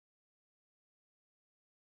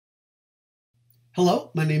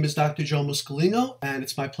Hello, my name is Dr. Joe Muscolino, and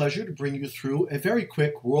it's my pleasure to bring you through a very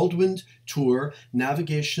quick whirlwind tour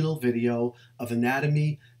navigational video of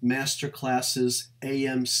Anatomy Masterclass's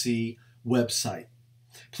AMC website.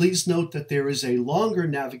 Please note that there is a longer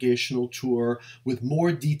navigational tour with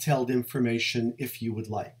more detailed information if you would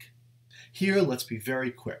like. Here, let's be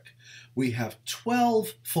very quick. We have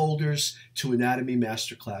 12 folders to Anatomy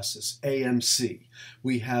Masterclasses, AMC.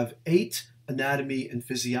 We have 8 anatomy and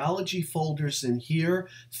physiology folders in here,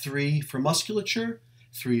 3 for musculature,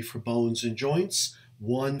 3 for bones and joints,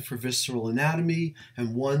 1 for visceral anatomy,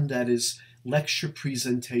 and 1 that is lecture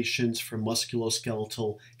presentations for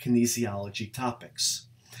musculoskeletal kinesiology topics.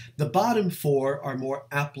 The bottom 4 are more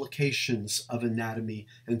applications of anatomy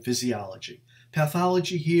and physiology.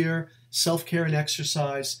 Pathology here, self-care and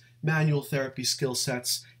exercise, manual therapy skill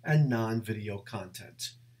sets, and non-video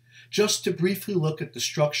content. Just to briefly look at the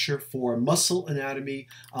structure for muscle anatomy,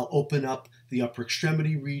 I'll open up the upper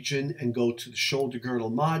extremity region and go to the shoulder girdle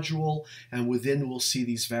module, and within we'll see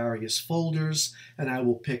these various folders, and I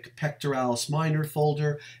will pick pectoralis minor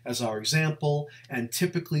folder as our example, and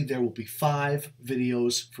typically there will be 5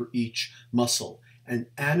 videos for each muscle. An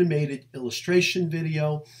animated illustration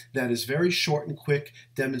video that is very short and quick,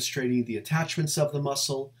 demonstrating the attachments of the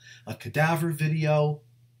muscle, a cadaver video,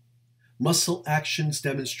 muscle actions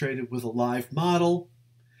demonstrated with a live model,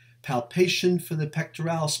 palpation for the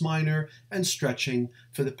pectoralis minor, and stretching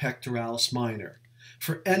for the pectoralis minor.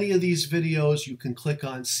 For any of these videos, you can click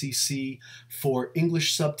on CC for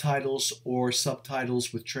English subtitles or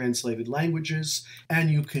subtitles with translated languages,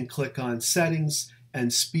 and you can click on settings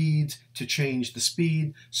and speed to change the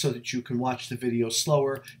speed so that you can watch the video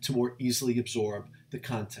slower to more easily absorb the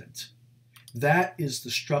content. That is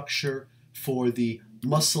the structure for the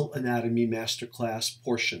Muscle Anatomy Masterclass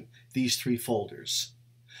portion, these 3 folders.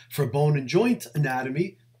 For bone and joint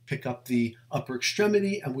anatomy, pick up the upper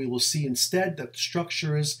extremity and we will see instead that the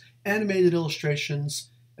structure is animated illustrations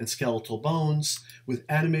and skeletal bones. With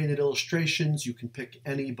animated illustrations, you can pick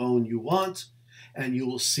any bone you want, and you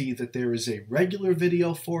will see that there is a regular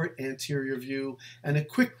video for it, anterior view, and a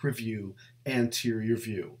quick review, anterior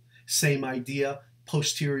view. Same idea,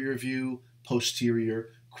 posterior view, posterior,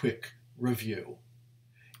 quick review.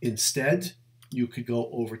 Instead, you could go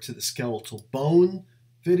over to the skeletal bone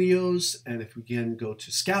videos, and if we again go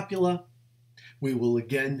to scapula, we will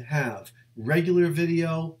again have regular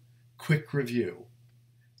video, quick review.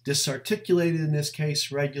 Disarticulated in this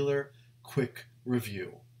case, regular, quick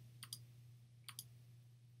review.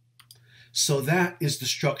 So that is the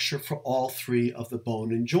structure for all 3 of the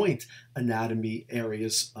bone and joint anatomy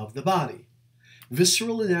areas of the body.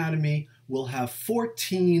 Visceral anatomy will have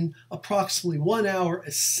 14, approximately 1 hour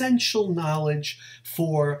essential knowledge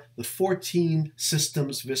for the 14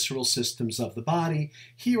 systems, visceral systems of the body.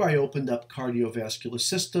 Here I opened up cardiovascular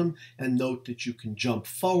system, and note that you can jump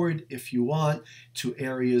forward if you want to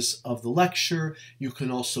areas of the lecture. You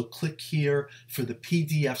can also click here for the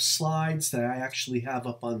PDF slides that I actually have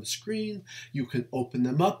up on the screen. You can open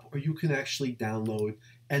them up, or you can actually download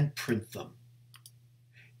and print them.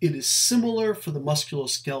 It is similar for the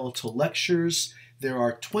musculoskeletal lectures. There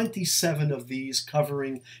are 27 of these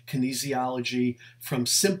covering kinesiology, from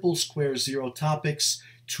simple square zero topics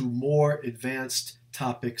to more advanced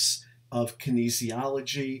topics of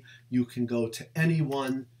kinesiology. You can go to any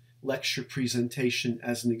one lecture presentation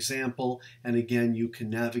as an example, and again you can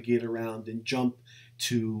navigate around and jump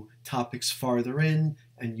to topics farther in,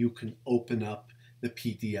 and you can open up the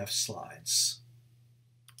PDF slides.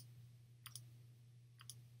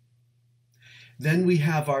 Then we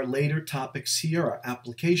have our later topics here, our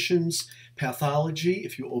applications, pathology.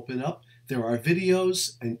 If you open up, there are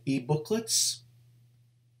videos and e-booklets.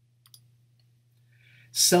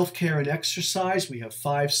 Self-care and exercise, we have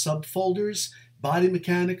 5 subfolders: body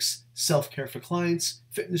mechanics, self-care for clients,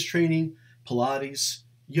 fitness training, Pilates,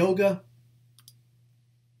 yoga.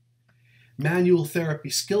 Manual therapy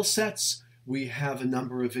skill sets, we have a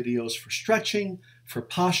number of videos for stretching, for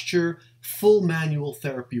posture, full manual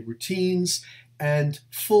therapy routines, and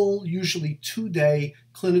full, usually 2-day,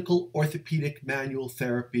 clinical orthopedic manual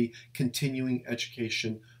therapy continuing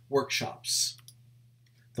education workshops.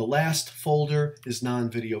 The last folder is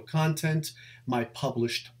non-video content, my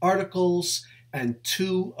published articles, and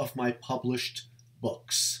 2 of my published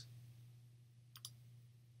books.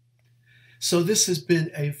 So this has been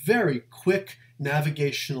a very quick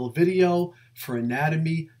navigational video for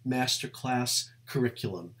Anatomy Masterclass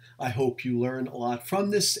curriculum. I hope you learn a lot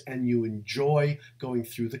from this and you enjoy going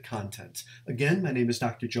through the content. Again, my name is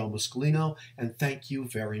Dr. Joe Muscolino, and thank you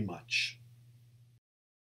very much.